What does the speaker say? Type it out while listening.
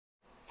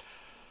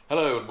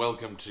Hello and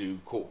welcome to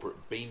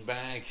Corporate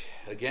Beanbag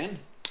again.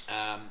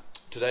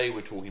 Today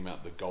we're talking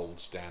about the gold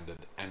standard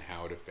and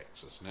how it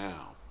affects us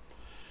now.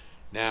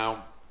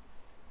 Now,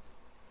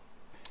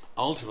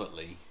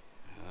 ultimately,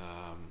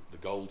 the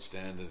gold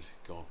standard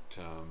got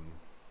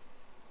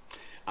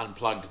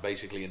unplugged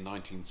basically in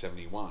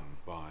 1971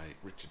 by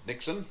Richard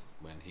Nixon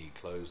when he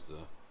closed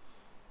the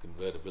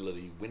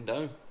convertibility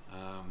window,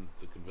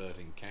 the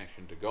converting cash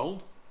into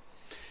gold,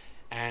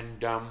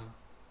 and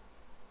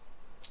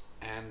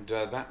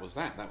that was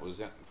that. That was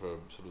that for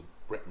sort of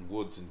Bretton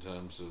Woods in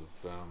terms of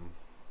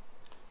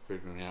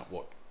figuring out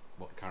what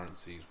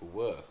currencies were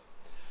worth.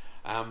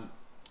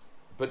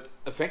 But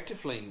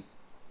effectively,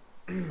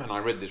 and I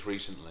read this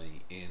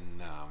recently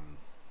in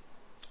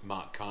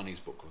Mark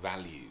Carney's book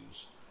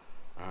Values,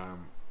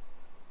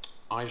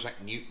 Isaac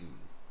Newton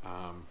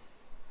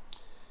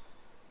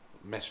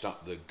messed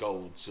up the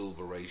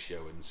gold-silver ratio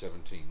in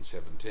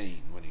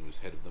 1717 when he was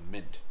head of the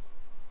mint,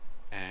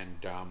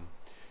 and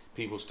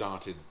people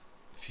started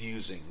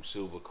fusing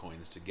silver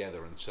coins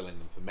together and selling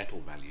them for metal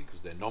value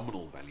because their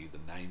nominal value,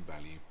 the name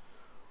value,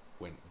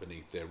 went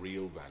beneath their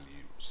real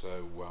value.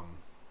 So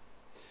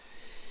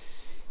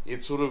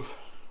it sort of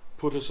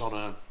put us on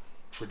a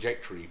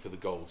trajectory for the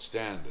gold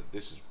standard.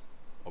 This is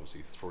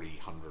obviously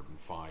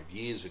 305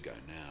 years ago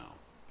now.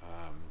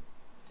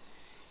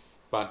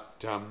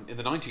 But in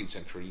the 19th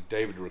century,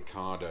 David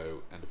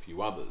Ricardo and a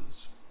few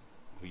others,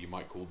 who you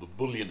might call the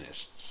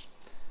bullionists,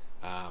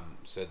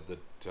 said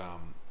that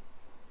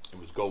it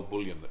was gold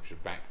bullion that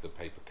should back the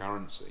paper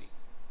currency.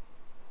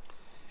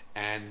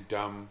 And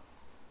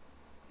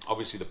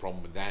obviously the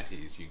problem with that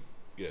is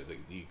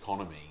the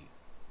economy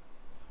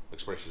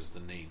expresses the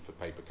need for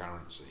paper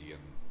currency,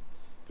 and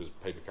because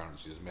paper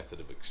currency is a method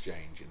of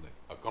exchange in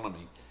the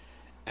economy,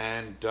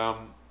 and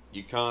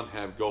you can't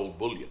have gold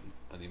bullion,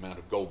 and the amount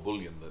of gold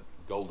bullion that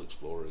gold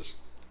explorers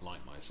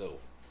like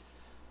myself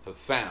have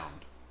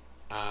found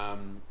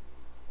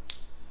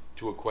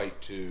to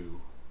equate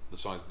to the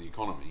size of the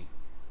economy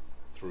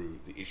through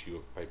the issue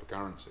of paper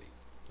currency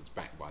that's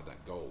backed by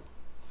that gold.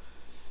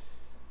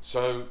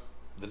 So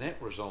the net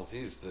result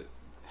is that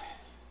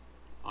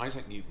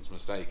Isaac Newton's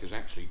mistake has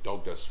actually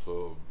dogged us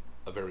for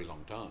a very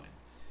long time,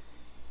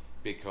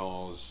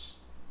 because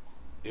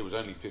it was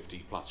only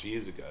 50 plus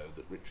years ago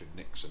that Richard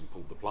Nixon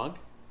pulled the plug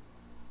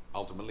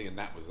ultimately, and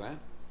that was that,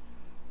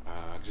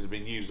 because it had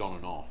been used on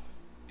and off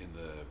in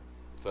the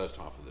first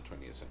half of the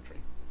 20th century.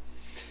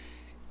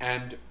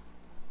 And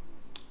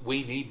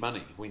we need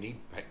money, we need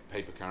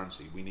paper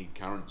currency, we need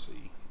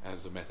currency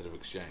as a method of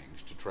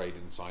exchange to trade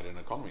inside an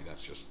economy.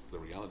 That's just the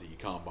reality. You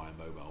can't buy a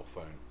mobile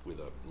phone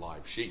with a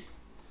live sheep,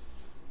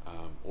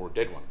 or a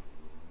dead one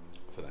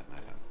for that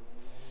matter.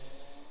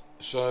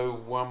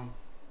 So,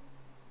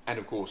 and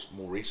of course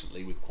more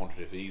recently with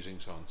quantitative easing,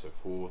 so on and so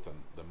forth,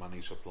 and the money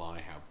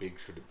supply, how big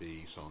should it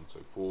be, so on and so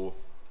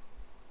forth,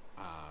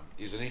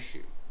 is an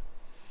issue.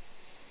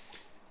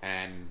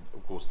 And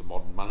of course the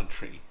modern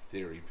monetary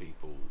theory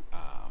people,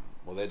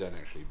 they don't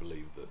actually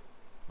believe that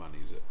money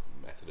is a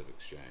method of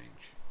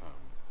exchange.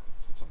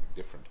 It's something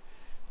different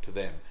to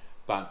them,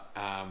 but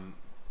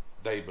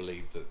they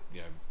believe that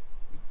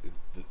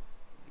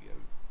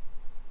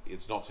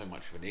it's not so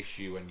much of an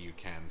issue, and you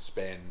can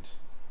spend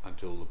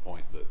until the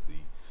point that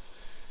the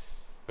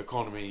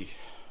economy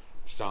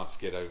starts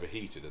to get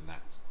overheated, and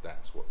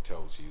that's what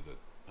tells you that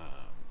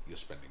you're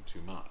spending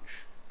too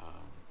much.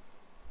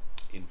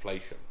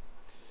 Inflation.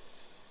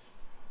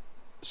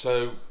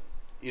 So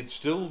it's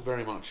still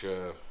very much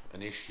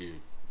an issue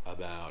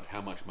about how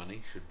much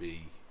money should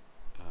be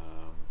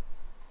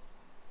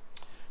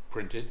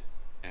printed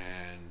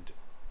and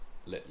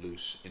let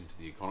loose into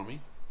the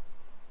economy.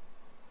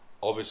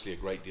 Obviously a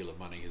great deal of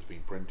money has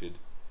been printed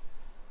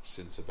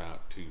since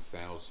about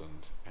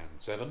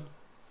 2007.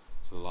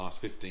 So the last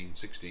 15,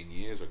 16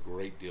 years, a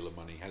great deal of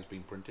money has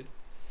been printed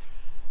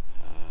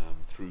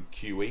through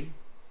QE.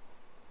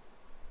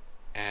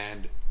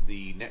 And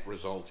the net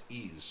result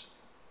is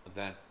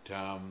that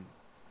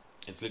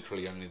it's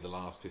literally only the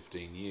last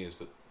 15 years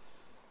that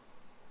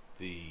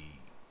the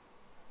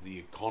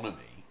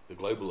economy, the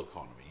global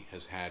economy,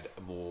 has had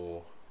a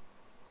more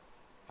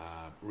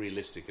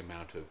realistic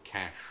amount of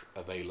cash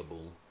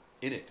available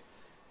in it,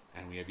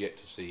 and we have yet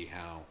to see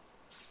how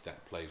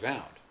that plays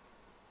out.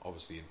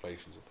 Obviously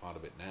inflation's a part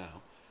of it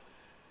now,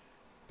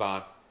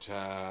 but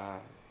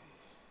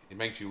it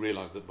makes you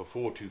realise that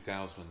before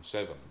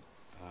 2007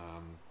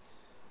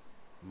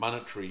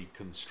 monetary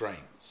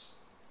constraints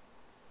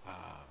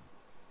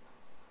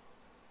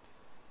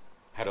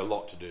had a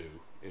lot to do,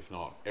 if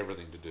not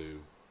everything to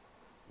do,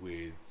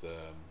 with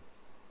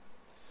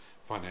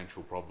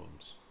financial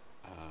problems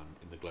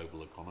in the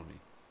global economy.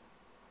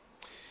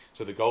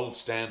 So the gold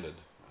standard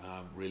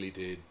really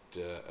did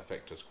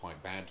affect us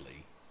quite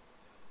badly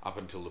up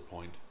until the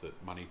point that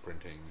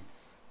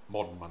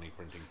modern money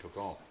printing took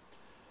off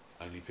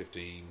only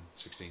 15,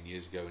 16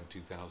 years ago in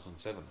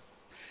 2007.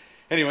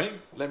 Anyway,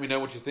 let me know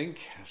what you think,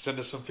 send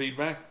us some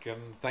feedback,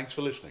 and thanks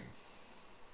for listening.